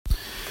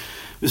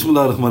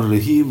Bismillah ar-Rahman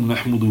ar-Rahim.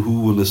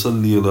 Nahmaduhu wa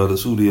nasalli ala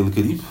Rasulih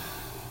al-Kareem.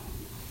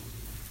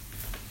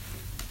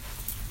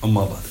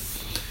 Amma Abd.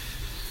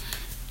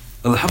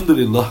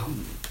 Alhamdulillah.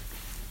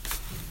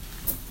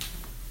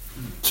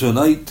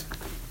 Tonight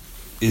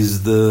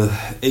is the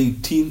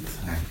 18th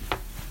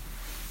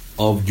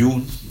of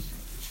June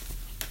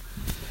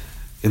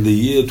in the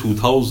year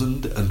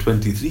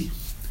 2023.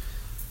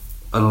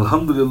 And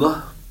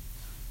Alhamdulillah,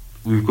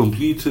 we've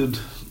completed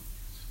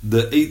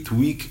the 8th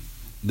week,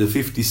 the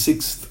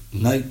 56th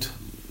night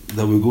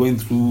that we're going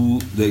through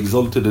the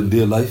exalted and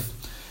dear life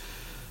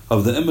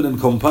of the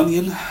eminent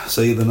companion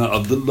Sayyidina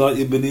Abdullah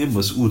ibn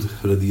Masood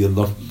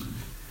radiyallahu.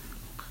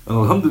 And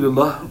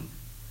Alhamdulillah,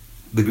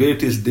 the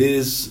greatest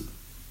days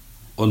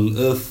on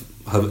earth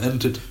have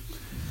entered.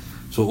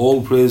 So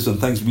all praise and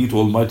thanks be to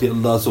Almighty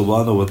Allah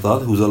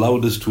SWT, who's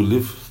allowed us to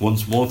live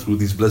once more through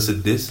these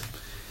blessed days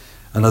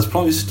and has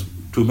promised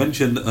to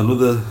mention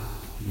another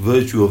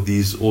virtue of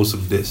these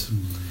awesome days.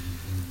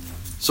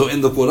 So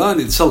in the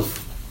Quran itself,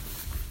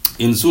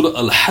 in Surah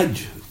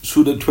Al-Hajj,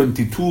 Surah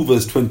 22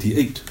 verse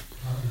 28,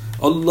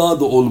 Allah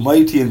the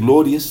Almighty and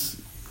Glorious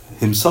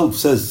Himself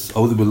says,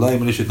 A'udhu billahi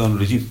minash shaitanir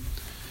rajeem,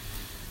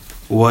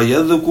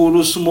 وَيَذْكُرُ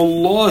اسْمُ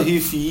اللَّهِ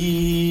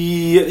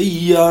فِي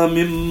أَيَّامٍ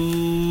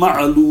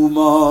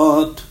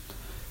مَعْلُومَاتٍ,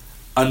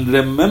 and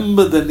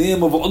remember the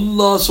name of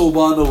Allah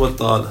subhanahu wa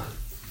ta'ala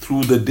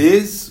through the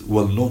days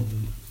well known.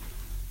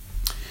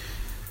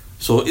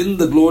 So in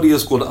the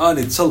glorious Quran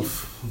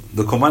itself,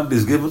 the command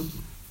is given,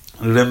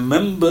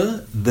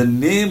 remember the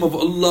name of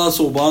Allah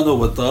subhanahu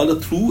wa ta'ala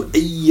through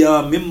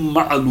ayyamim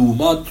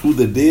ma'lumat, through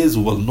the days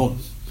well known.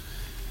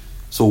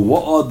 So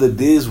what are the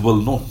days well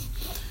known?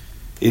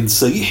 In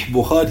Sahih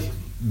Bukhari,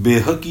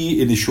 Bayhaqi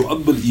in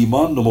Shu'ab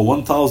al-Iman number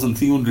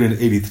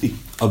 1383,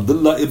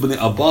 Abdullah ibn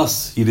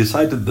Abbas, he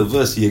recited the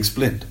verse, he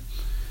explained,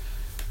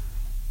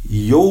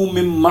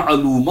 Yawmim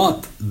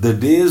ma'lumat, the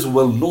days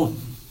well known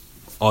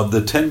are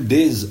the 10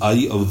 days,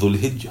 i.e. of Dhul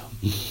Hijjah.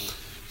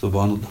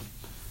 Subhanallah.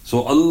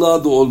 So Allah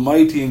the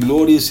Almighty and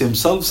Glorious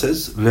Himself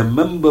says,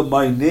 remember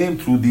my name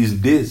through these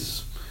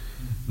days.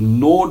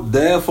 Note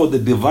therefore the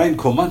divine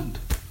command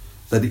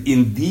that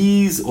in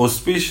these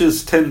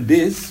auspicious 10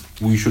 days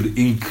we should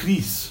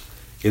increase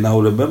in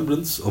our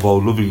remembrance of our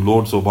loving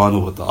Lord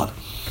Subhanahu wa ta'ala.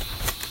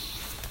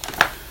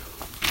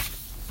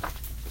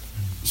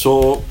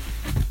 So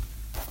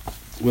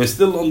we're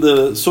still on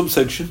the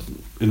subsection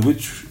in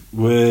which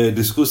we're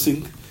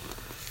discussing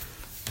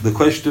the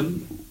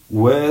question,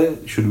 where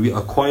should we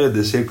acquire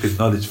the sacred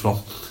knowledge from?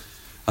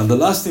 And the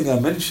last thing I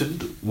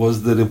mentioned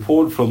was the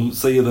report from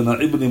Sayyidina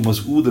ibn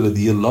Masood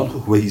radiyallahu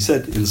anhu, where he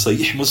said in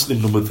Sahih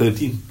Muslim number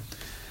 13,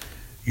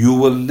 you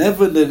will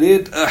never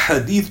narrate a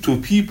hadith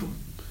to people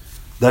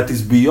that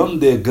is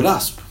beyond their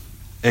grasp,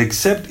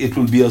 except it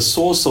will be a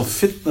source of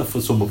fitna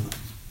for some of them.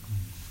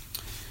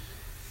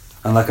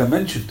 And like I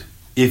mentioned,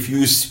 if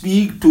you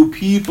speak to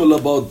people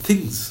about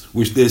things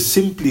which they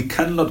simply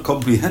cannot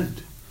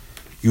comprehend,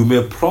 you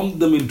may prompt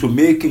them into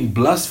making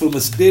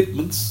blasphemous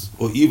statements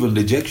or even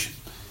rejection.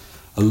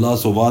 Allah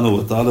subhanahu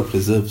wa ta'ala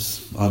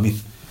preserves. Ameen.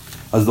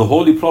 As the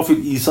Holy Prophet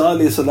Isa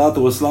alayhi salatu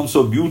wasalam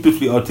so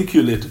beautifully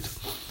articulated,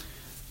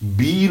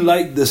 be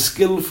like the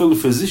skillful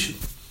physician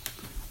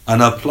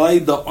and apply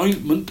the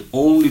ointment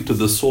only to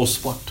the sore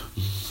spot.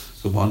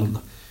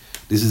 Subhanallah.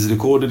 This is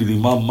recorded in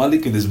Imam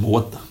Malik in his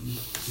Muwatta.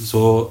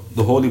 So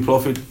the Holy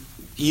Prophet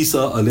Isa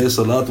alayhi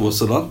salatu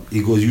wasalam,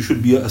 he goes, you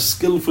should be a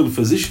skillful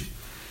physician.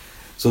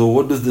 So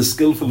what does the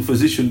skillful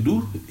physician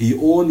do? He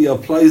only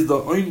applies the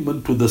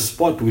ointment to the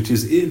spot which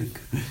is ailing.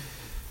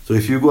 So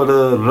if you got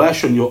a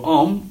rash on your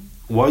arm,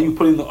 why are you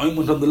putting the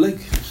ointment on the leg?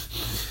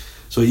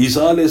 So Isa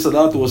alayhi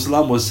salatu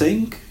wasalam was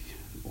saying,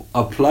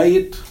 apply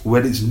it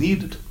where it's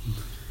needed.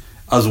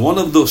 As one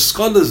of the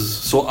scholars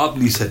so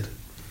aptly said,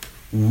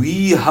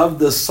 we have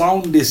the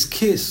soundest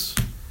case,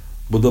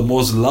 but the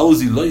most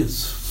lousy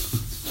lawyers.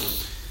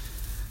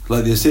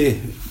 Like they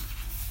say,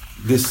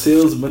 this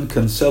salesman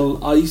can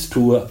sell ice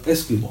to an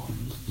Eskimo.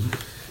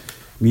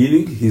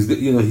 Meaning, he's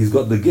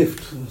got the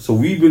gift. So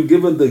we've been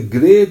given the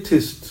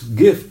greatest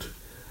gift,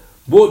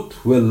 but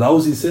we're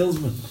lousy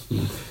salesmen.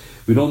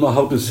 We don't know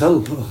how to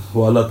sell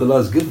what Allah Ta'ala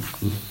has given.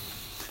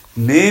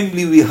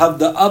 Namely, we have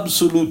the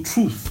absolute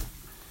truth,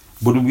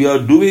 but we are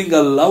doing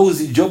a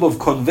lousy job of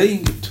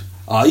conveying it,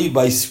 i.e.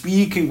 by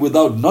speaking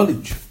without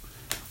knowledge,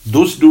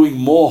 thus doing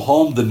more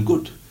harm than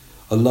good.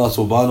 Allah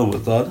subhanahu wa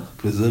ta'ala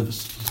preserve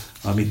us.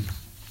 Ameen.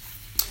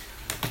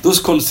 Thus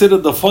consider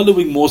the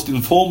following most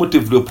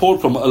informative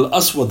report from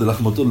Al-Aswad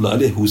rahmatullah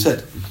alayh, who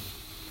said,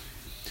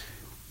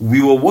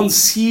 we were once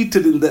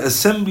seated in the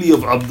assembly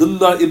of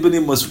Abdullah ibn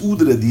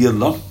Masood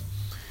radiyallahu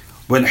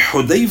when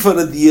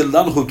Hudayfah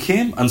radiyallahu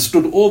came and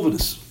stood over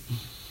us.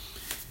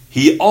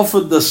 He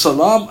offered the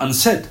salam and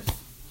said,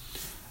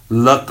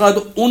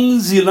 لَقَدْ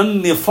أُنزِلَ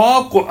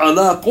النِّفَاقُ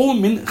عَلَىٰ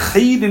قَوْمٍ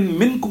خَيْرٍ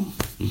مِّنْكُمْ.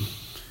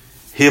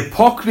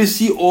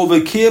 Hypocrisy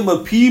overcame a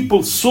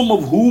people, some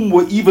of whom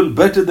were even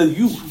better than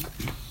you.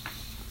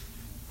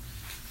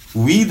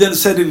 We then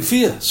said in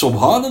fear,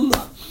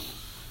 Subhanallah,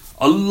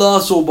 Allah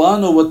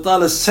subhanahu wa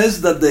ta'ala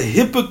says that the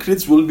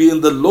hypocrites will be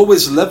in the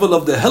lowest level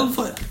of the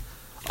hellfire.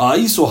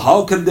 So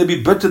how can they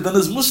be better than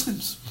us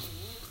Muslims?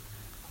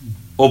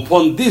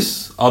 Upon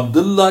this,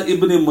 Abdullah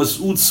ibn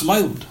Masood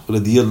smiled,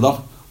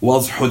 radiyallahu,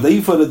 whilst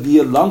Hudayfah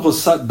radiyallahu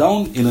sat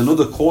down in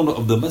another corner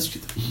of the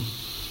masjid.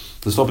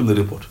 Let's stop in the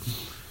report.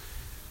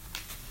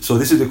 So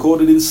this is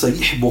recorded in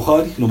Sahih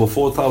Bukhari, number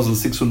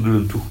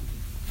 4602.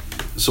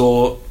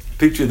 So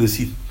picture the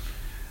scene.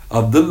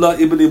 Abdullah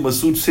ibn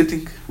Masood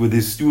sitting with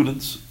his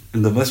students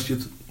in the masjid,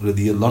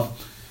 radiyallahu,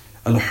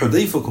 and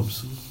Hudayfah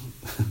comes.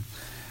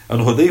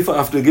 And Hudayfah,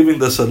 after giving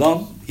the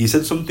salam, he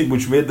said something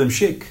which made them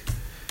shake.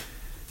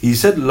 He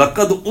said,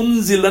 لَقَدْ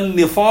أُنزِلَ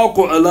النِّفَاقُ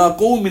عَلَىٰ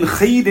قَوْمٍ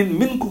خَيْرٍ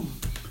مِّنْكُمْ.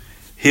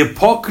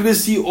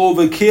 Hypocrisy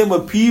overcame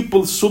a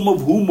people, some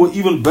of whom were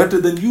even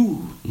better than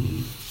you.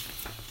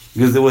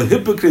 Because they were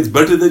hypocrites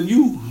better than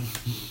you.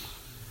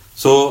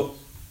 So,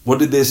 what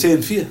did they say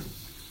in fear?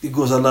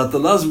 Because Allah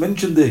Ta'ala has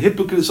mentioned the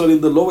hypocrites are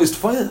in the lowest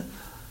fire.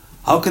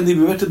 How can they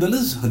be better than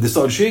us? And they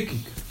start shaking.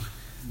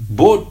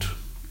 But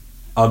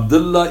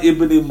Abdullah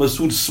ibn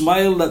Masood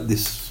smiled at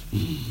this.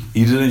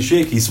 He didn't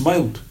shake, he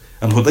smiled.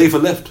 And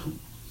Hudayfah left.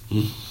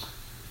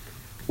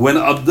 When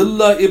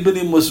Abdullah ibn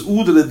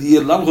Masood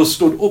radiyallahu anhu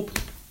stood up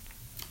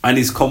and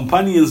his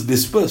companions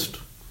dispersed,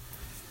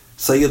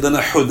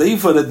 Sayyidina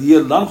Hudayfah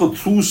radiyallahu anhu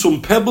threw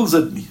some pebbles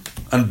at me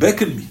and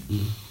beckoned me.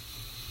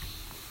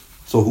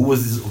 So who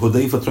was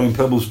Hudayfah throwing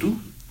pebbles to?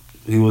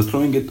 He was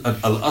throwing it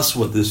at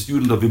Al-Aswad, the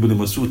student of Ibn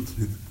Masood.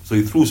 So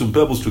he threw some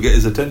pebbles to get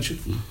his attention.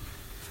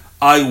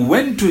 I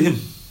went to him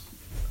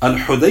and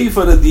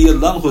Hudayfah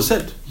radiyallahu anhu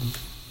said,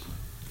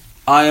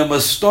 I am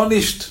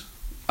astonished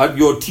at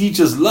your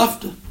teacher's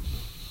laughter,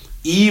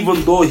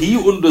 even though he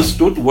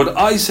understood what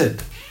I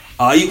said.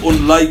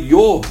 Unlike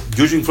your,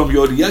 judging from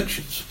your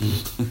reactions.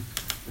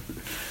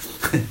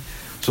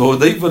 So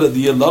Hudayfah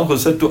radiyallahu anhu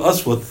said to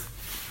Aswad,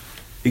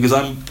 because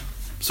I'm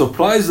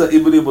surprised at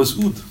Ibn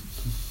Masood.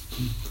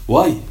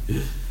 Why?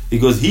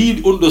 Because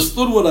he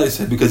understood what I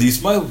said, because he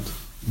smiled.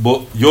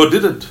 But you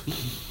didn't.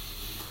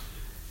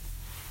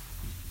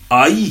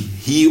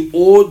 He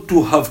ought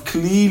to have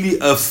clearly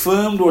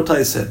affirmed what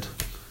I said.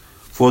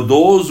 For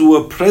those who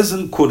were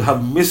present could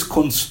have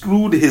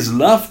misconstrued his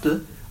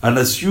laughter and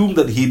assumed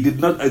that he did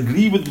not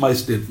agree with my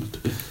statement.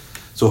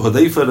 So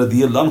Hudayfah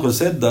radiyallahu anhu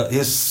said that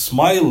his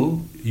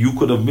smile you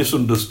could have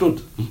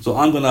misunderstood. So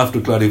I'm going to have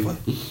to clarify.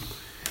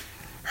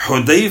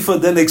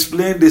 Hudayfah then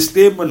explained his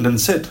statement and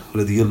said,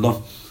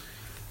 radiyallahu,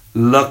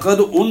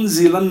 لَقَدْ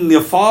أُنزِلَ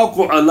النِّفَاقُ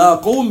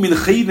عَلَىٰ قَوْمٍ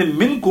خَيْرٍ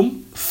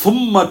مِّنْكُمْ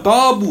ثُمَّ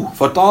تَابُوا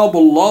فَتَابَ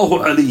اللَّهُ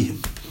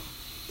عَلَيْهِمْ.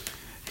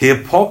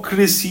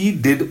 Hypocrisy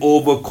did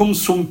overcome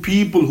some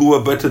people who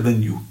were better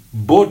than you,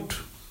 but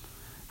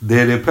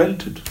they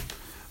repented,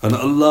 and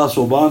Allah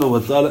subhanahu wa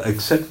ta'ala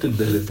accepted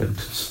their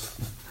repentance.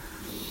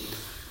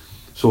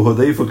 So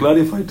Hudayfah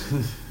clarified.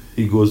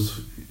 He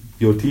goes,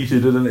 your teacher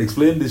didn't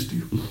explain this to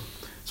you.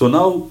 So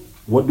now,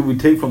 what do we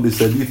take from this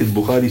hadith in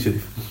Bukhari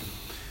Sharif?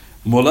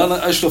 Maulana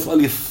Ashraf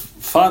Ali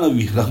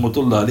Thanawi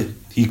rahmatullah alayh,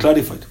 he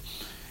clarified,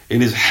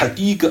 it is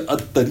Haqiqa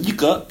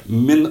at-Tariqa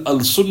min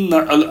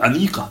al-Sunnah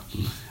al-Aniqa,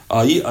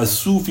 i.e. a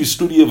Sufi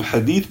study of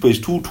hadith,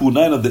 page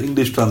 229 of the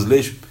English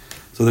translation.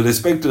 So the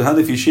respected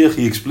Hanafi Shaykh,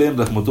 he explained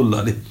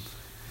rahmatullah alayh,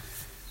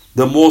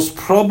 the most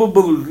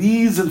probable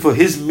reason for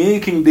his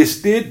making this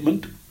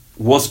statement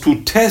was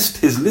to test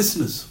his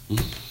listeners,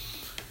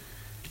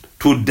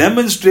 to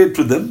demonstrate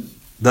to them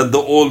that the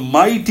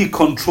Almighty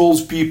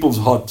controls people's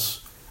hearts,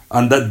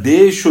 and that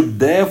they should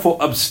therefore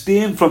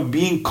abstain from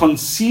being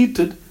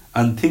conceited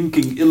and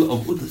thinking ill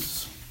of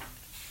others.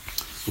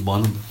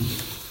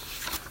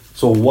 Subhanallah.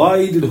 So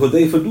why did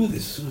Hudayfah do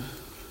this?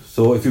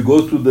 So if you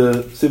go through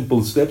the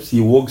simple steps,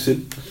 he walks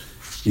in,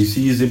 he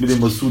sees Ibn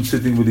Masood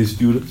sitting with his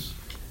students,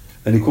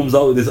 and he comes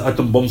out with this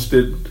atom bomb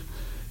statement.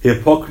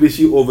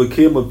 Hypocrisy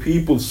overcame a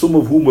people, some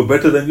of whom were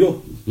better than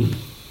you.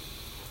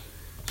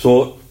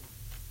 So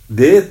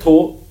they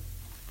thought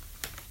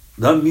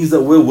that means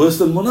that we're worse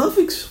than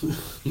munafiqs.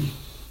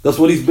 That's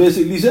what he's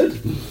basically said.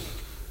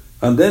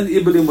 And then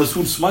Ibn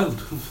Masood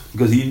smiled,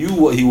 because he knew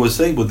what he was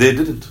saying, but they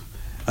didn't.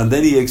 And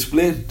then he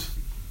explained.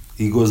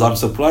 He goes, I'm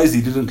surprised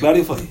he didn't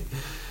clarify.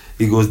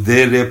 He goes,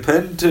 they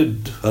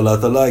repented. Allah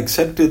Ta'ala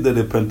accepted their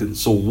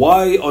repentance. So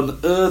why on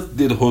earth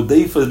did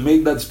Hudayfah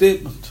make that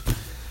statement?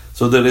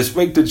 So the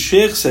respected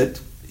Sheikh said,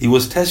 he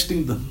was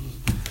testing them.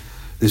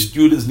 The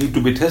students need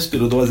to be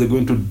tested, otherwise they're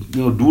going to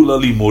do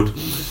lolly mode.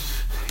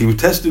 He was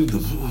testing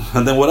them.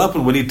 And then what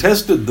happened? When he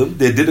tested them,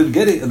 they didn't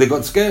get it and they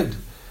got scared.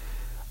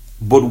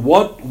 But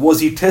what was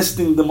he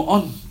testing them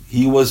on?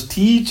 He was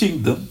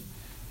teaching them,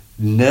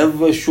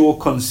 never show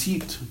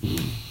conceit.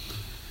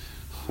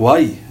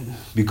 Why?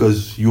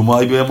 Because you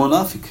might be a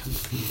munafiq.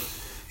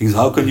 He goes,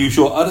 how can you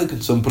show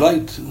arrogance and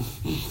pride?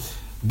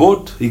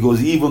 But, he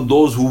goes, even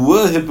those who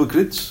were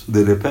hypocrites,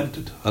 they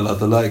repented. Allah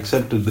Ta'ala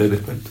accepted their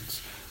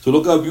repentance. So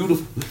look how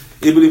beautiful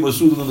Ibn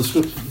Masood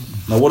understood.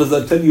 Now what does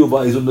that tell you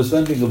about his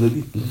understanding of the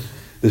deen?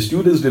 The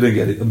students didn't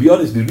get it. And be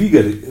honest, did we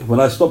get it? When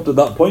I stopped at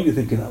that point, you're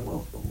thinking,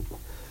 well,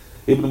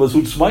 Ibn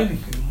Masood smiling.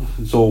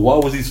 So why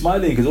was he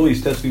smiling? Because,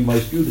 he's testing my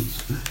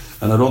students.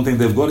 And I don't think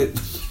they've got it.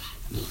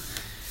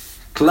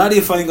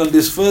 Clarifying on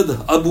this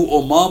further, Abu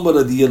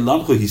Umama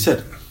radiyallahu anhu, he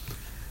said,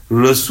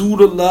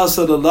 Rasulullah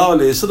sallallahu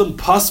alayhi wasallam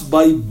passed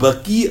by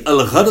Baqi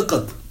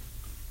al-Gharqad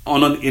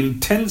on an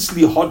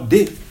intensely hot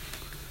day.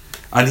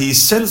 And he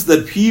sensed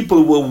that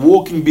people were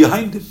walking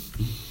behind him.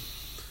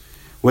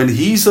 When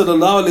he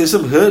sallallahu alayhi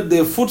wasallam heard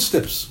their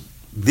footsteps,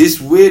 this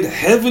weighed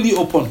heavily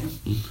upon him.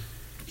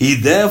 He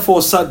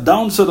therefore sat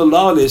down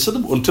sallallahu alayhi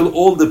wasallam until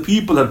all the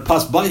people had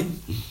passed by him.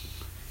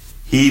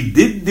 He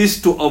did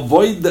this to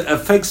avoid the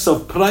effects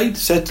of pride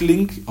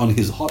settling on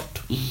his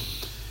heart.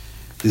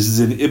 This is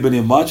in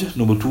Ibn Majah,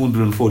 number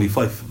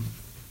 245.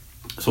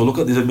 So look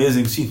at this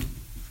amazing scene.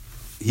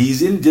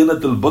 He's in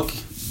Jannat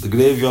al-Baqi, the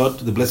graveyard,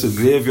 the blessed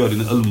graveyard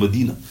in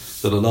Al-Madinah,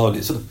 sallallahu alayhi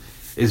wasallam.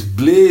 It's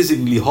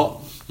blazingly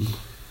hot.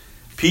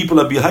 People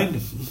are behind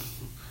him.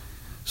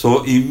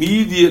 So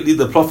immediately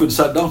the Prophet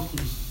sat down.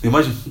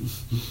 Imagine.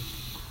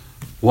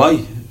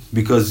 Why?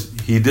 Because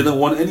he didn't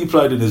want any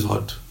pride in his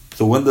heart.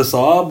 So when the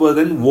Sahaba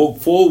then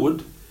walked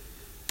forward,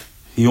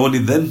 he only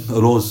then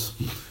arose.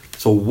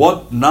 So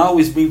what now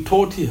is being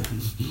taught here?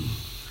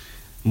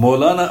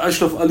 Maulana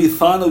Ashraf Ali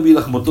Thanawi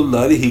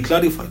rahmatullah alayhi, he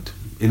clarified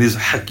in his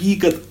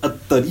Haqiqat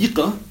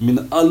at-Tariqa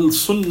min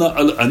al-Sunnah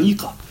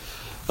al-Aniqa,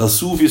 a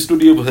Sufi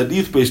study of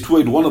Hadith, page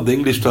 281 of the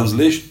English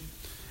translation.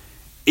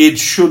 It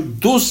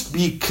should thus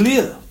be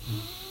clear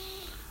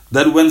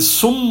that when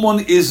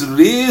someone is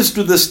raised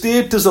to the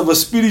status of a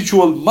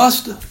spiritual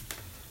master,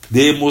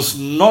 they must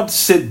not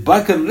sit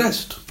back and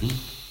rest.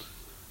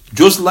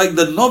 Just like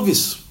the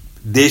novice,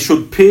 they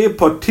should pay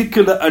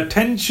particular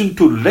attention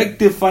to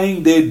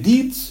rectifying their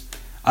deeds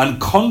and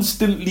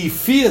constantly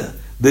fear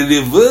the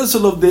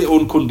reversal of their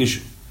own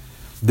condition.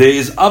 There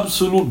is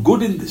absolute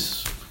good in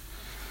this.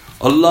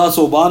 Allah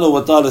subhanahu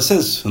wa ta'ala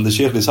says, and the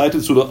Shaykh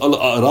recited Surah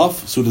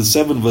Al-A'raf, Surah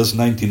 7, verse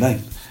 99.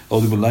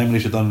 A'udhu billahi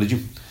minash shaitanir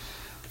rajim.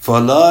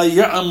 فَلَا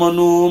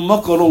يَأْمَنُوا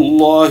مَكْرَ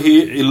اللَّهِ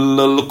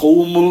إِلَّا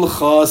الْقَوْمُ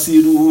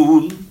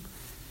الْخَاسِرُونَ.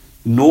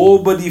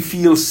 Nobody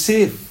feels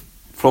safe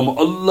from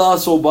Allah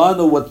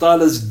subhanahu wa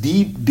ta'ala's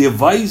deep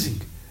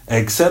devising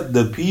except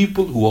the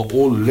people who are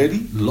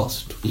already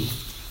lost.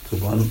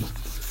 Subhanallah.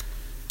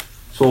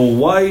 So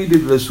why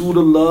did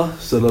Rasulullah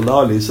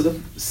sallallahu alayhi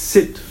wasallam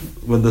sit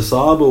when the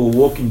Sahaba were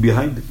walking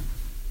behind him?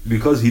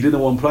 Because he didn't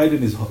want pride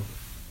in his heart.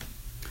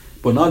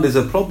 But now there's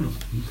a problem.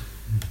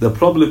 The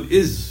problem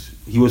is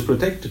he was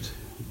protected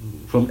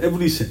from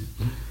every sin.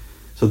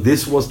 So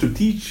this was to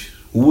teach.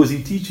 Who was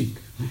he teaching?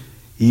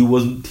 He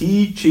was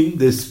teaching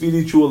the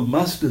spiritual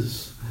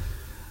masters.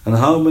 And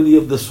how many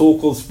of the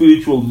so-called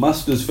spiritual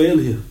masters fail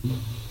here?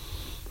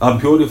 I'm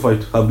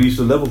purified, I've reached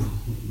a level.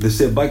 They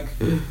sit back.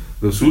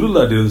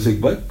 Rasulullah didn't sit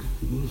back.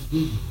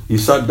 He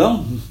sat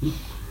down.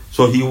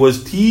 So he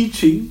was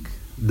teaching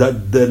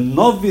that the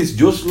novice,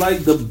 just like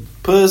the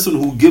person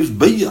who gives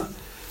bay'ah,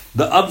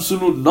 the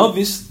absolute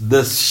novice,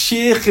 the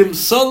Shaykh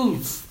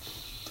himself,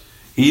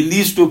 he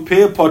needs to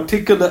pay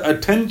particular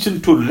attention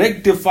to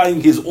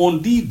rectifying his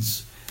own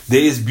deeds.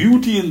 There is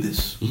beauty in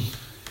this.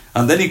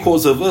 And then he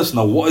quotes a verse.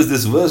 Now what is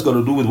this verse got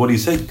to do with what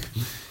he's saying?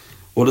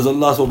 What does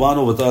Allah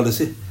subhanahu wa ta'ala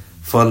say?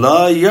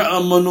 فَلَا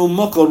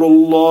يَأْمَنُ مَكْرَ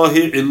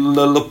اللَّهِ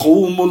إِلَّا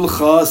الْقَوْمُ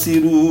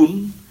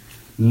الْخَاسِرُونَ.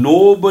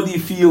 Nobody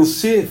feels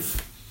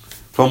safe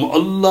from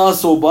Allah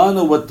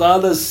subhanahu wa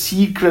ta'ala's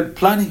secret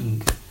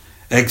planning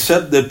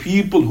except the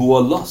people who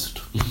are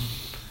lost.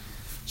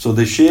 So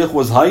the Shaykh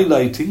was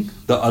highlighting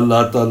that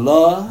Allah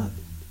ta'ala,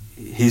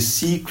 his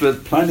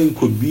secret planning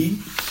could be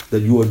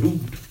that you are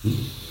doomed.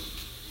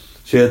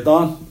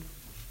 Shaitan,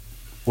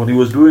 when he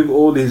was doing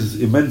all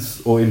his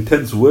immense or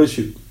intense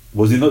worship,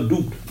 was he not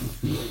doomed?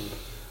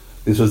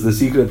 This was the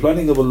secret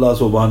planning of Allah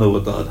subhanahu wa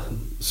ta'ala.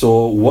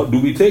 So what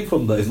do we take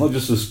from that? It's not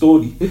just a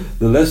story.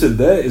 The lesson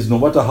there is no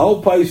matter how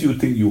pious you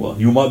think you are,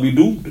 you might be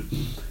doomed.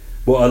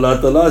 But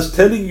Allah ta'ala is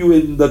telling you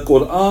in the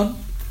Quran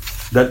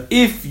that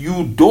if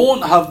you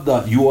don't have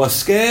that, you are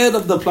scared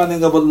of the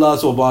planning of Allah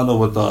subhanahu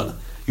wa ta'ala,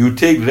 you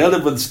take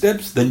relevant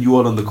steps, then you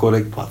are on the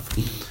correct path.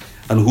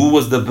 And who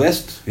was the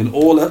best in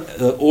all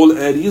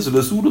areas?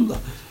 Rasulullah.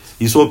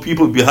 He saw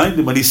people behind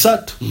him and he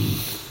sat.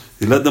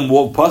 He let them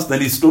walk past, then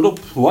he stood up.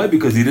 Why?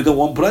 Because he didn't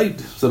want pride.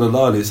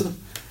 Sallallahu alayhi wasallam.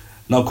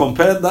 Now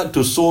compare that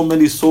to so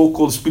many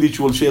so-called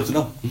spiritual sheikhs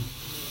now.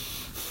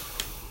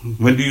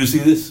 When do you see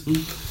this?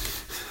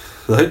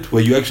 Right?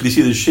 Where you actually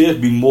see the sheikh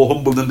being more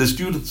humble than the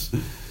students.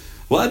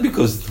 Why?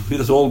 Because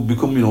it's all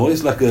become,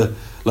 it's like the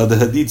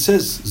hadith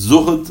says,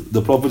 Zuhd,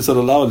 the Prophet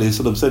sallallahu alayhi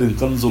wasallam said in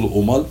Kanzul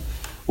Umal,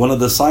 one of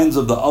the signs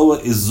of the hour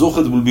is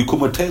Zuhd will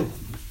become a tale.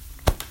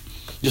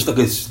 Just like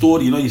a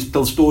story, you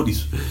tell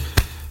stories.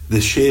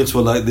 The sheikhs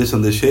were like this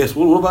and the sheikhs,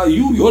 well, what about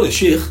you? You're a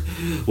sheikh.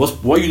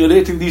 Why are you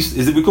narrating these?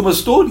 Is it become a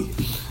story?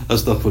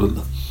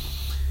 Astaghfirullah.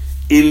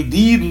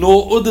 Indeed,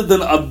 no other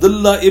than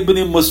Abdullah ibn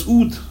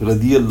Masood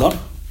radiyallahu,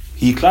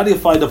 he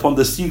clarified upon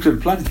the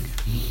secret planning.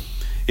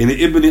 In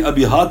Ibn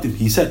Abee Haatim,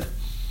 he said,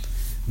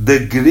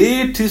 the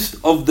greatest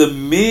of the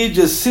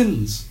major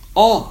sins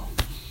are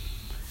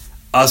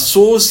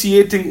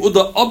associating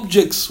other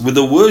objects with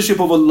the worship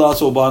of Allah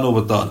subhanahu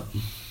wa ta'ala,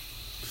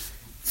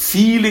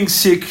 feeling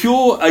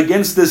secure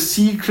against the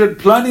secret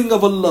planning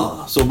of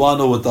Allah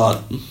subhanahu wa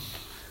ta'ala,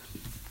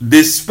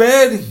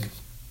 despairing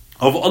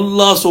of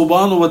Allah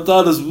subhanahu wa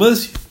ta'ala's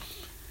mercy,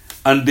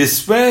 and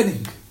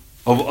despairing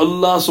of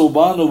Allah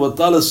subhanahu wa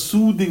ta'ala's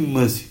soothing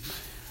mercy.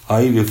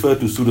 I refer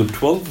to Surah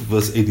 12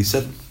 verse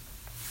 87.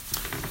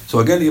 So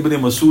again, Ibn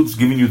Masood's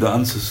giving you the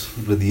answers.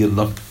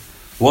 Radiyallahu.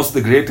 What's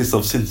the greatest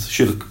of sins?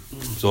 Shirk.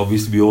 So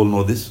obviously we all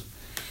know this.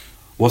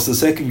 What's the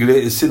second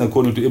greatest sin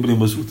according to Ibn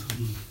Masood?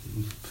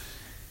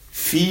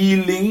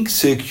 Feeling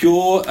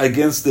secure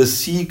against the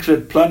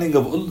secret planning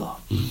of Allah.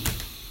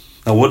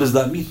 Now what does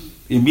that mean?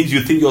 It means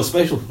you think you're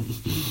special.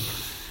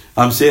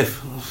 I'm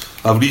safe.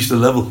 I've reached a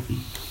level.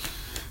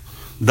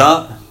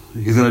 That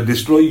is going to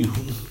destroy you.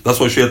 That's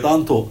what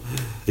Shaitan taught.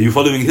 Are you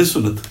following his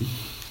sunnah?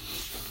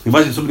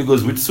 Imagine somebody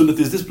goes, which sunnah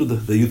is this, brother?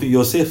 That you think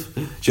you're safe?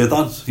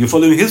 Shaitan's. You're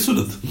following his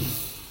sunnah.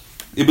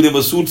 Ibn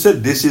Masood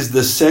said, this is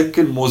the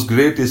second most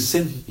greatest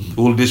sin. It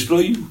will destroy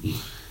you.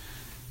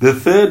 The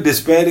third,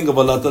 despairing of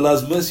Allah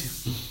Ta'ala's mercy.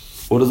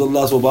 What does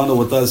Allah subhanahu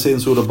wa ta'ala say in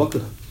Surah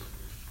Baqarah?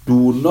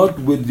 Do not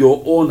with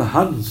your own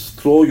hands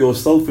throw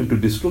yourself into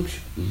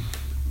destruction.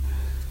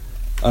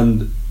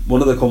 And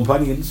one of the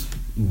companions,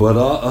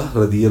 Bara'ah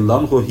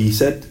radiyallahu anhu, he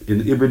said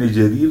in Ibn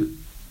Jarir,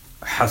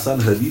 Hasan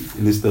Hadith,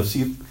 in his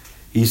tafsir,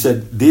 he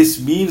said, this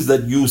means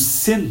that you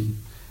sin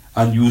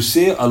and you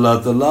say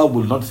Allah Ta'ala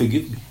will not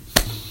forgive me.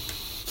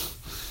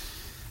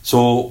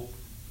 So,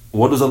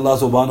 what does Allah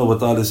subhanahu wa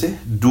ta'ala say?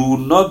 Do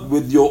not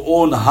with your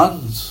own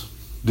hands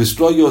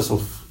destroy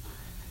yourself.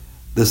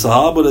 The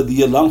Sahaba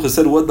radiyallahu anhu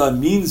said what that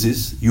means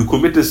is you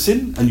commit a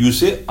sin and you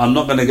say I'm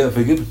not going to get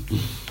forgiven.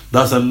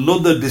 That's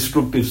another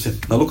destructive sin.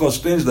 Now look how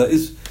strange that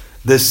is.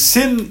 The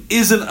sin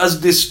isn't as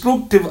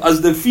destructive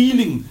as the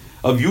feeling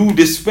of you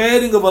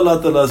despairing of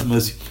Allah Ta'ala's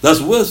mercy. That's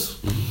worse.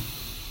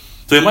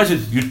 So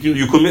imagine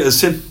you commit a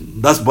sin.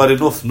 That's bad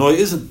enough. No, it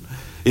isn't.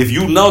 If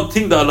you now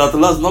think that Allah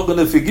Ta'ala is not going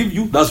to forgive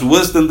you, that's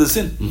worse than the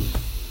sin.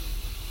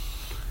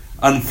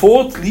 And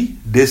fourthly,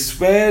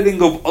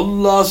 despairing of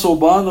Allah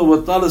subhanahu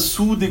wa ta'ala's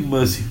soothing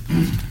mercy.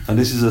 And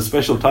this is a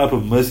special type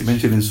of mercy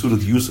mentioned in Surah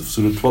Yusuf,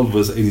 Surah 12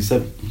 verse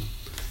 87.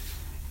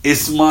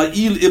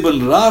 Ismail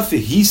ibn Rafi,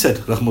 he said,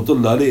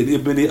 Rahmatullah alayhi,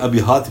 ibn Abee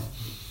Haatim,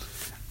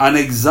 an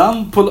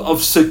example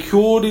of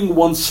securing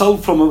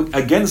oneself from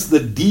against the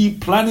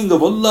deep planning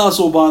of Allah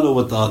subhanahu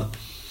wa ta'ala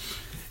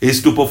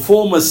is to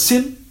perform a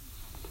sin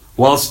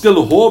while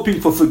still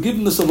hoping for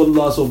forgiveness of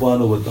Allah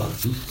subhanahu wa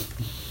ta'ala.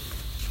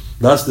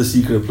 That's the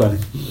secret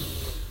planning.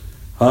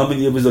 How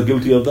many of us are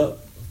guilty of that?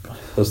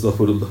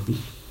 Astaghfirullah.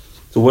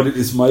 So what did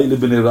Ismail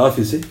ibn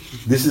Rafi say?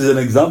 This is an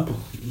example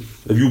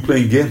of you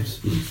playing games.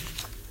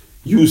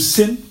 You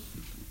sin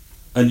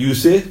and you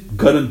say,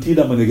 guaranteed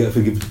I'm going to get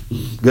forgiven.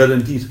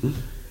 Guaranteed.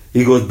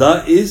 He goes,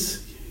 that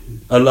is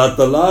Allah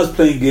Ta'ala is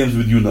playing games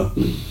with you now.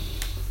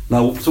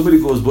 Now somebody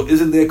goes, but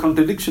isn't there a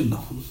contradiction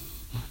now?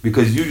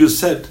 Because you just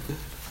said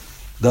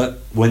that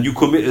when you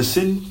commit a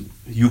sin,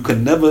 you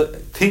can never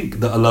think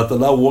that Allah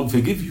Ta'ala won't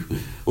forgive you.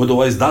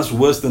 Otherwise, that's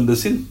worse than the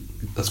sin.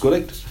 That's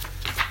correct.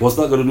 What's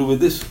that got to do with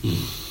this?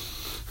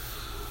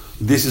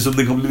 This is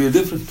something completely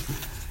different.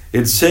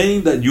 It's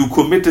saying that you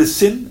commit a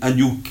sin and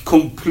you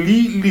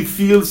completely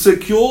feel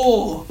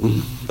secure.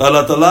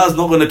 Allah Ta'ala is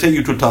not going to take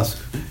you to task.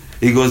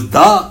 He goes,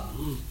 that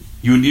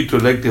you need to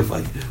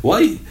rectify.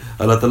 Why?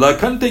 Allah Ta'ala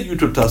can't take you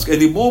to task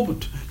any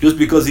moment. Just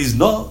because He's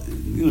not,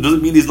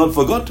 doesn't mean He's not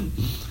forgotten.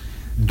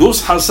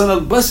 Those Hasan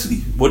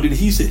al-Basri, what did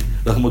he say?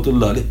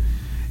 Rahmatullah alayh.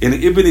 In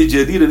Ibn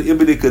Jarir and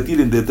Ibn Kathir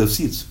in their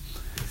tafsirs,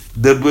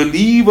 the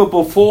believer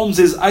performs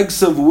his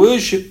acts of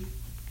worship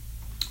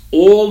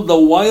all the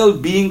while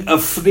being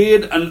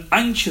afraid and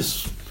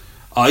anxious,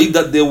 i.e.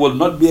 that they will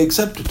not be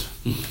accepted.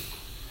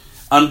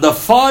 And the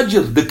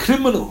fajr, the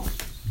criminal,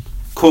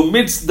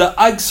 commits the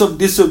acts of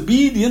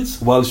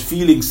disobedience whilst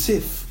feeling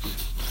safe,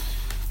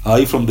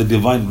 i.e. from the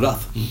divine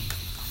wrath.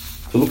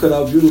 So look at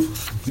how beautiful.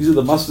 These are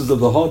the masters of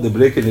the heart, they're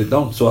breaking it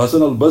down. So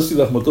Hasan al-Basri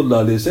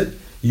rahmatullah alayhi said,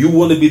 you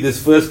want to be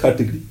this first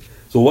category.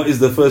 So what is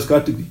the first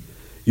category?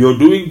 You're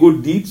doing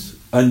good deeds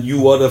and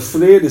you are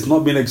afraid it's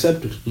not being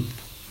accepted.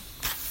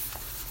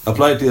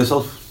 Apply it to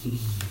yourself.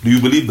 Do you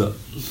believe that?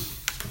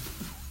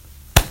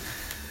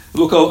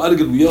 Look how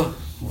arrogant we are.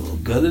 Oh,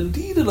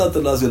 guaranteed Allah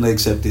Ta'ala is going to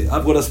accept it.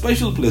 I've got a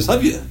special place,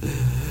 have you?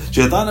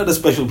 Shaitan had a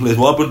special place.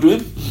 What happened to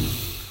him?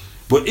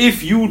 But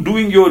if you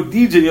doing your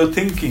deeds and you're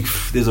thinking,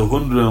 there's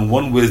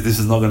 101 ways this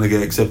is not going to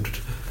get accepted.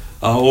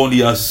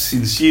 Only I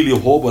sincerely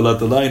hope Allah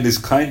Ta'ala in His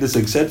kindness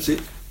accepts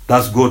it.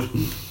 That's good.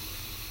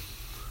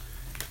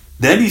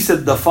 Then he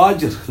said the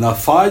fajr. Now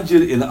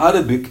fajr in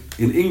Arabic,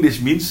 in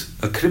English means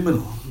a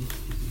criminal.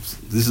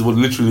 This is what it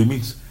literally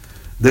means.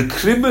 The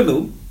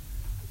criminal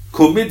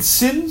commits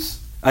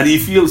sins and he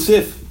feels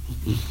safe.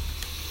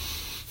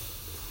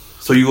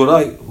 So you go,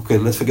 right, okay,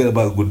 let's forget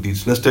about good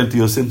deeds. Let's turn to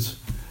your sins.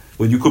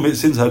 When you commit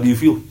sins, how do you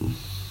feel?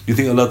 You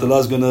think Allah Ta'ala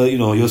is going to,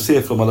 you're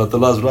safe from Allah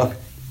Ta'ala's wrath.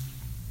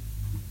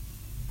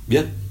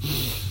 Yeah?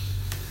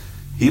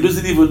 He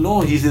doesn't even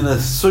know he's in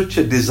such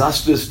a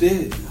disastrous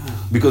state.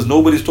 Because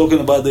nobody's talking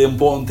about the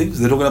important things.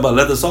 They're talking about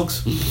leather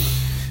socks.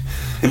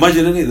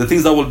 Imagine the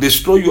things that will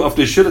destroy you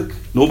after shirk.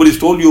 Nobody's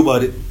told you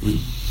about it.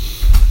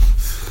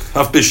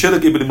 After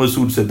shirk, Ibn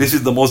Masood said, this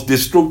is the most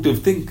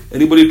destructive thing.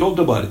 Anybody talked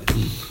about it?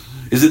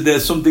 Is it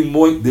there's something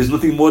more? There's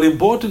nothing more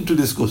important to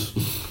discuss.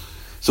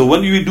 So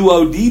when we do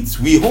our deeds,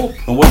 we hope.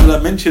 And what did I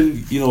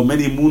mention?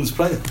 Many moons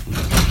prior,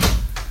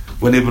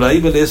 when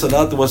Ibrahim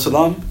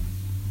ﷺ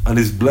and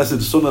his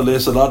blessed son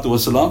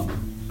ﷺ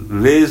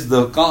raised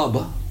the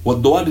Kaaba,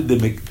 what dua did they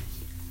make?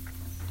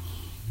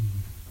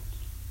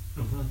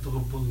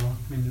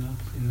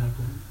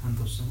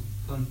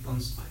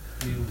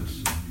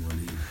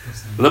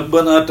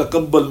 Rabbana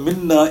taqabbal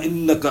minna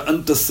innaka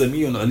antas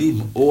sami'un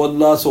alim. Oh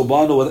Allah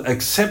subhanahu wa ta'ala,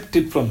 accept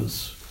it from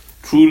us.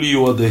 Truly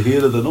you are the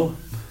hearer, the knower.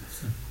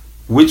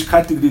 Which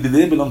category do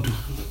they belong to?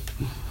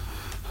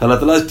 Allah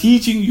Ta'ala is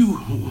teaching you.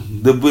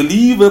 The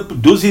believer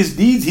does his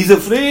deeds, he's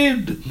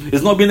afraid.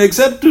 It's not been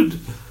accepted.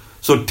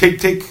 So take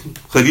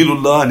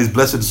Khalilullah and his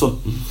blessed son.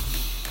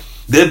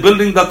 They're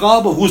building the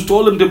Kaaba. Who's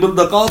told them to build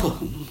the Kaaba?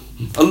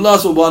 Allah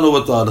subhanahu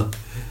wa ta'ala.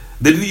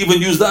 They didn't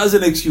even use that as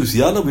an excuse.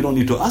 Ya Allah, we don't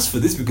need to ask for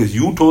this because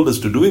you told us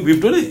to do it.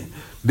 We've done it.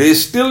 They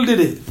still did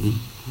it.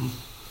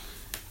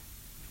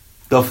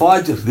 The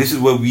Fajr, this is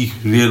where we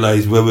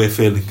realize where we're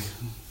failing.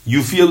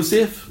 You feel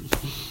safe.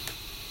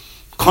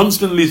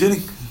 Constantly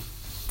sinning.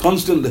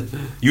 Constantly.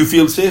 You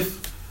feel safe.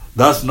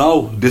 That's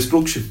now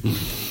destruction.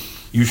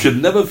 You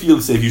should never feel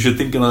safe. You should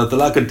think, Allah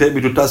Ta'ala can take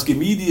me to task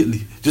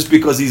immediately. Just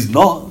because He's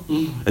not.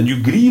 And you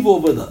grieve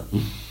over that.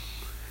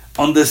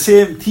 On the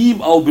same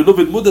theme, our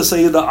beloved mother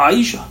Sayyida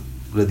Aisha,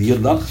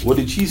 what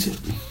did she say?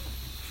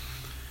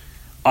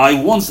 I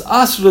once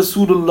asked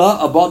Rasulullah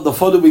about the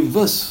following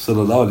verse,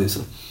 Sallallahu Alaihi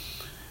Wasallam.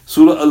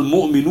 Surah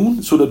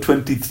Al-Mu'minun, Surah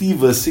 23,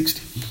 verse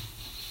 60.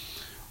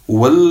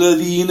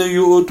 وَالَّذِينَ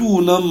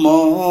يُؤْتُونَ مَا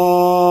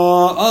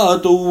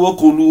آتَوْا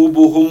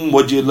وَقُلُوبُهُمْ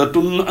وَجِلَةٌ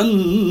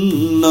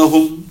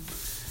أَنَّهُمْ.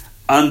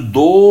 And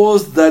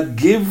those that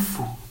give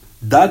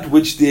that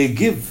which they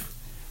give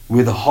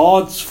with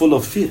hearts full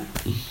of fear.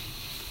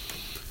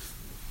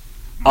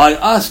 I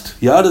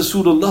asked, Ya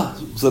Rasulullah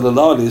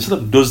sallallahu alayhi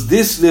wasallam, does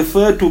this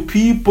refer to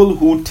people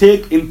who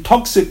take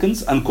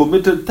intoxicants and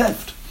committed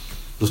theft?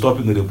 So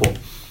stopping the report.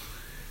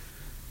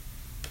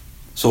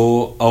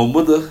 So our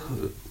mother,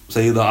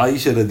 Sayyida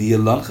Aisha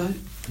radiyallahu anha,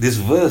 this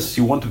verse, she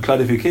wanted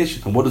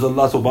clarification. And what does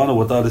Allah subhanahu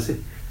wa ta'ala say?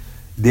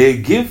 They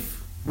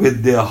give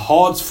with their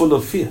hearts full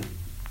of fear.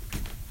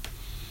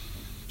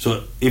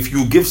 So if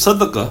you give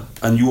sadaqah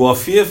and you are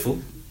fearful,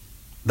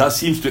 that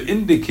seems to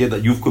indicate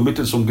that you've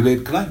committed some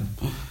great crime.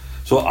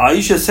 So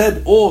Aisha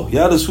said, oh,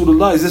 Ya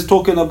Rasulullah, is this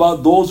talking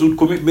about those who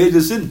commit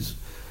major sins?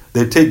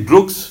 They take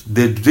drugs,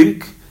 they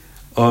drink,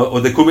 or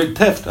they commit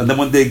theft, and then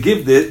when they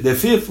give, they're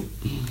fearful.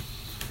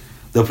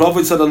 The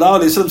Prophet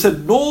ﷺ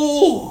said,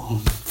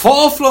 no,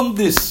 far from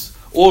this,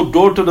 O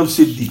daughter of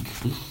Siddiq.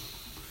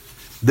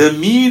 The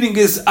meaning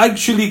is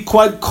actually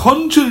quite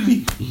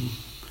contrary.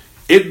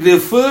 It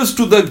refers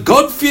to the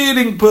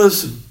God-fearing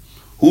person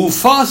who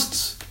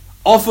fasts,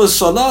 offers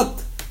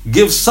salat,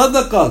 gives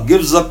sadaqah,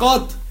 gives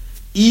zakat.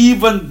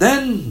 Even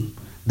then,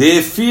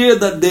 they fear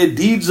that their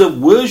deeds of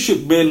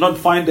worship may not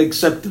find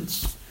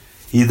acceptance.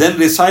 He then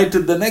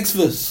recited the next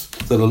verse,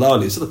 Sallallahu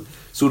Alaihi Wasallam,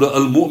 Surah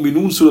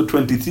Al-Mu'minun, Surah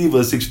 23,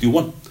 verse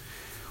 61.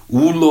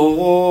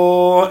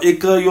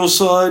 أُولَٰئِكَ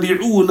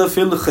يُصَارِعُونَ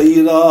فِي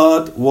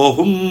الْخَيْرَاتِ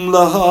وَهُمْ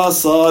لَهَا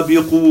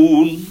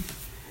سَابِقُونَ.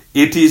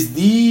 It is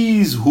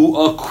these who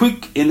are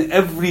quick in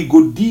every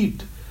good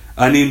deed,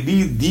 and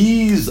indeed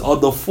these are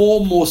the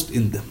foremost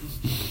in them.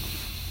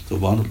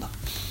 Subhanallah.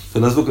 So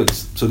let's look at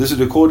this. So this is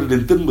recorded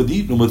in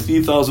Tirmidhi, number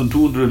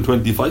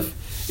 3225,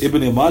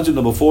 Ibn Majah,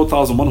 number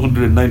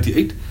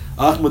 4198,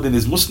 Ahmad in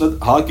his Musnad,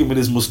 Hakim in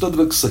his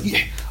Mustadrak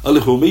Sahih,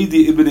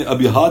 Al-Humaydi ibn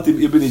Abee Haatim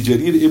ibn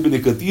Jarir ibn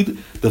Kathir,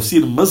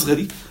 Tafsir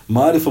Mazghari,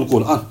 Ma'arif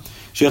al-Quran.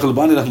 Shaykh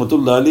al-Bani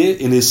rahmatullah alayh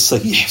in his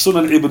Sahih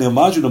Sunan ibn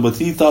Majah, number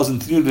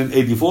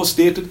 3384,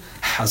 stated,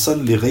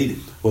 Hasan li ghayri,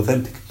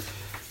 authentic.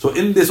 So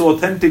in this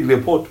authentic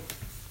report,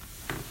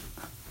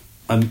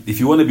 and if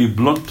you want to be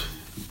blunt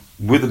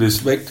with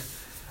respect,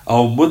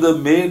 our mother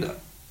made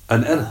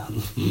an error.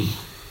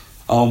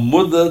 Our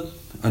mother,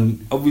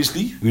 and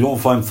obviously we don't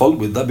find fault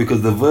with that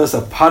because the verse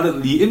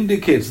apparently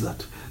indicates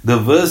that. The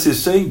verse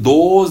is saying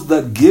those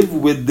that give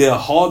with their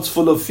hearts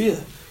full of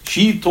fear.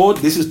 She thought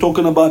this is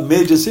talking about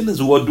major sinners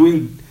who are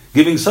giving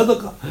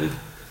sadaqah.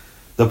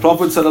 The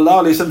Prophet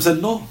ﷺ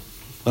said no.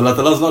 Allah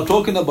Ta'ala is not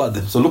talking about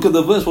them. So look at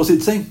the verse, what's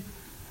it saying?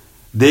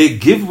 They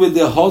give with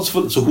their hearts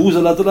full. So who's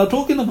Allah Ta'ala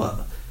talking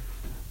about?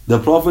 The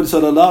Prophet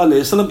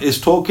ﷺ is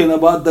talking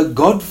about the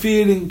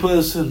God-fearing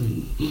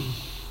person.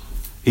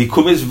 He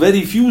commits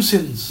very few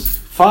sins,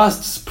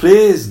 fasts,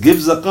 prays,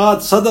 gives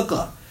zakat,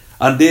 sadaqah,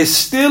 and they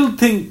still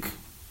think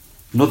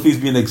nothing's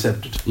been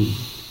accepted.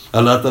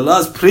 Allah Ta'ala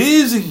is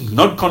praising,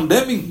 not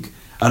condemning.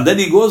 And then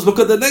he goes, look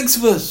at the next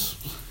verse.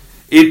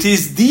 It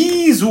is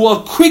these who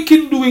are quick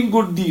in doing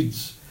good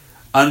deeds,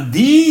 and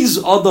these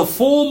are the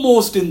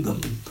foremost in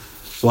them.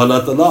 So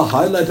Allah Ta'ala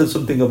highlighted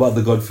something about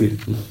the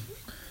God-fearing.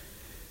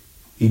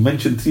 He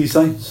mentioned 3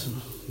 signs.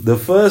 The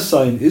first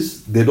sign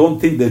is they don't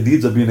think their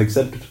deeds are being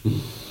accepted.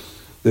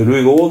 They're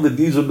doing all the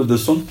deeds under the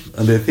sun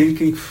and they're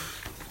thinking,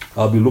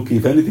 I'll be lucky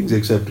if anything's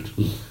accepted.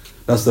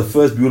 That's the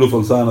first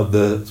beautiful sign of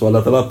the... So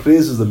Allah Ta'ala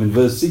praises them in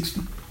verse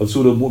 60 of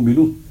Surah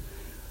Mu'minun.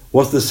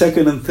 What's the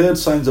second and third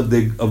signs of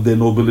their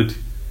nobility?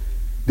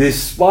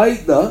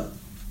 Despite that,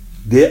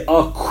 they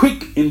are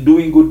quick in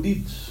doing good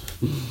deeds.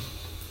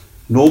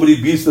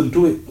 Nobody beats them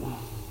to it.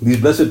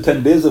 These blessed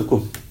 10 days have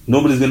come.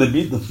 Nobody's going to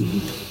beat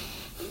them.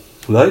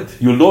 Right?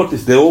 You'll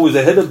notice they're always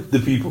ahead of the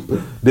people,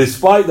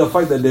 despite the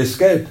fact that they're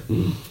scared.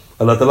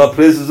 Allah Ta'ala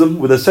praises them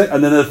with a second.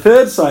 And then the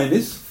third sign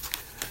is,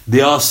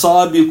 they are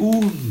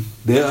sabiqoon.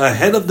 They are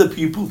ahead of the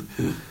people.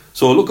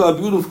 So look how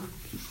beautiful.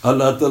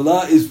 Allah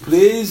Ta'ala is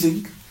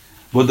praising,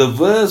 but the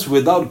verse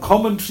without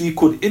commentary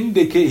could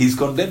indicate He's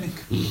condemning.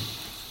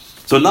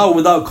 So now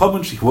without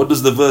commentary, what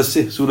does the verse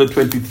say? Surah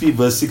 23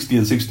 verse 60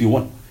 and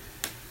 61.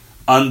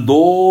 And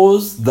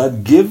those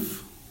that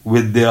give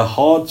with their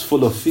hearts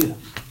full of fear.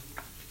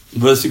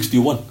 Verse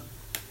 61.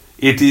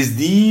 It is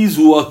these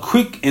who are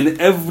quick in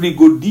every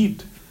good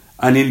deed,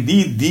 and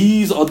indeed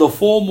these are the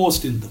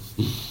foremost in them.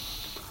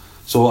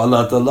 So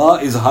Allah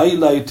Ta'ala is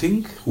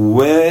highlighting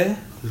where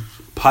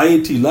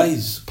piety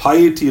lies.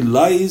 Piety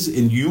lies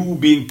in you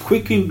being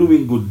quick in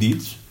doing good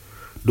deeds.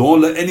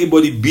 Don't let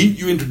anybody beat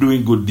you into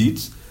doing good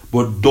deeds,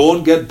 but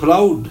don't get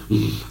proud.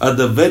 At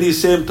the very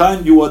same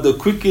time, you are the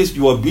quickest,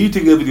 you are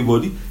beating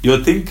everybody, you're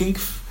thinking,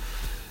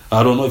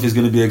 I don't know if it's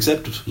going to be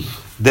accepted.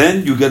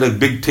 Then you get a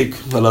big tick.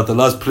 Allah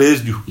Ta'ala has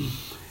praised you.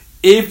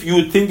 If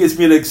you think it's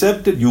been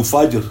accepted, you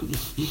fajr.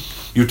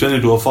 You turn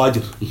into a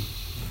fajr.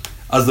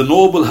 As the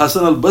noble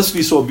Hassan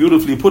al-Basri so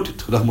beautifully put it,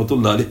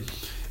 rahmatullah alayh,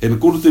 in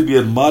Qurtubi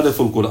and Marif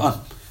al-Quran,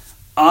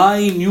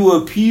 I knew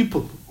a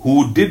people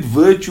who did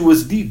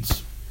virtuous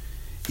deeds,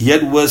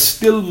 yet were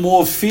still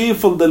more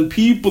fearful than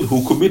people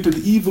who committed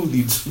evil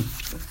deeds.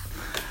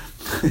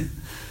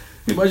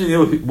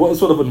 Imagine what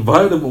sort of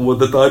environment was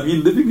the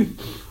Tabi'in living in.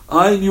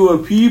 I knew a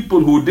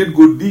people who did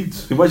good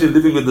deeds. Imagine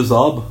living with the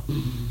Sahaba.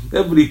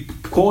 Every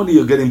corner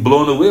you're getting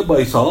blown away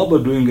by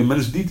Sahaba doing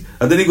immense deeds.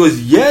 And then he goes,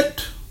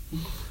 yet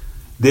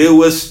they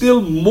were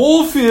still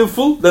more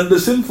fearful than the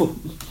sinful.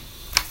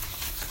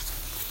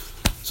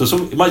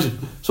 So imagine,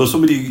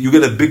 somebody, you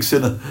get a big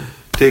sinner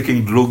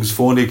taking drugs,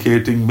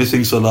 fornicating,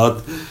 missing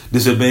salat,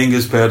 disobeying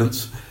his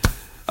parents.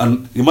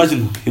 And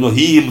imagine,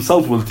 he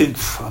himself will think,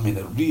 I'm in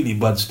a really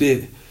bad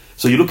state.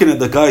 So you're looking at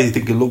the guy, you're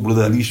thinking, look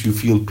brother, at least you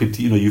feel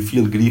pity, you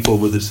feel grief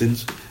over the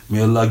sins. May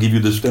Allah give you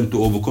the strength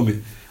to overcome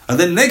it. And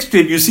then next to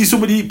it, you see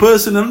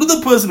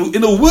another person who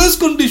in a worse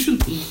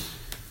condition.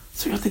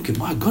 So you're thinking,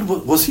 my God,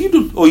 what's he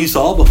doing? Oh, he's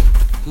Sahaba.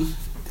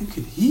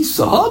 Thinking, he's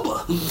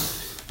Sahaba?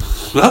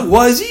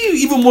 Why is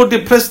he even more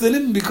depressed than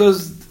him?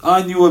 Because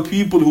I knew a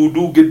people who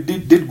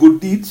did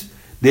good deeds.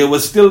 They were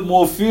still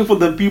more fearful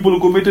than people who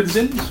committed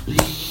sins.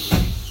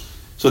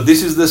 So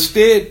this is the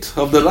state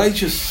of the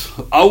righteous,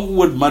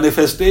 outward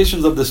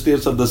manifestations of the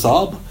states of the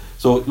Sahaba.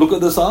 So look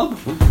at the Sahaba.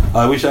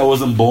 I wish I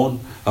wasn't born.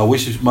 I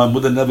wish my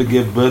mother never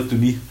gave birth to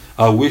me.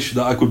 I wish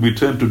that I could be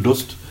turned to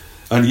dust.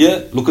 And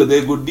yet, look at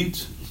their good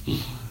deeds.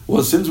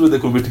 What sins were they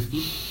committing?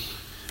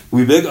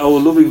 We beg our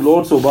loving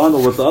Lord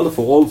Subhanahu wa Ta'ala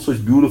for all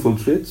such beautiful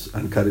traits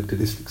and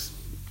characteristics.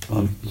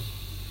 Amen.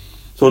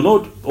 So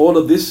note, all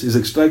of this is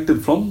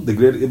extracted from the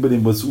great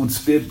Ibn Masood's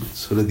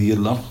statements,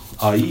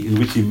 i.e. in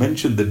which he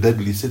mentioned the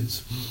deadly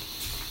sins.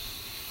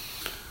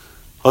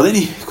 Are there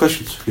any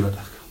questions you like to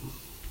ask?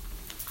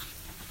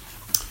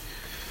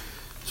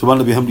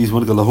 سبحان بحمده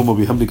سبحانك اللهم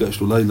وبحمدك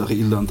أشهد أن لا إله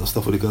إلا أنت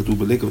أستغفرك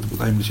وأتوب إليك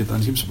وأتوب من الشيطان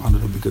الرجيم سبحان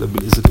ربك رب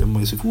العزة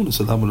عما يصفون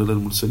وسلام على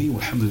المرسلين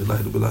والحمد لله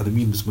رب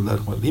العالمين بسم الله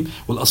الرحمن الرحيم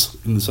والعصر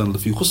إن الإنسان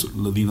لفي خسر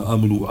الذين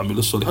آمنوا وعملوا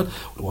الصالحات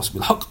والتواصوا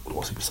بالحق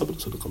والتواصوا بالصبر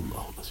صدق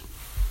الله العظيم.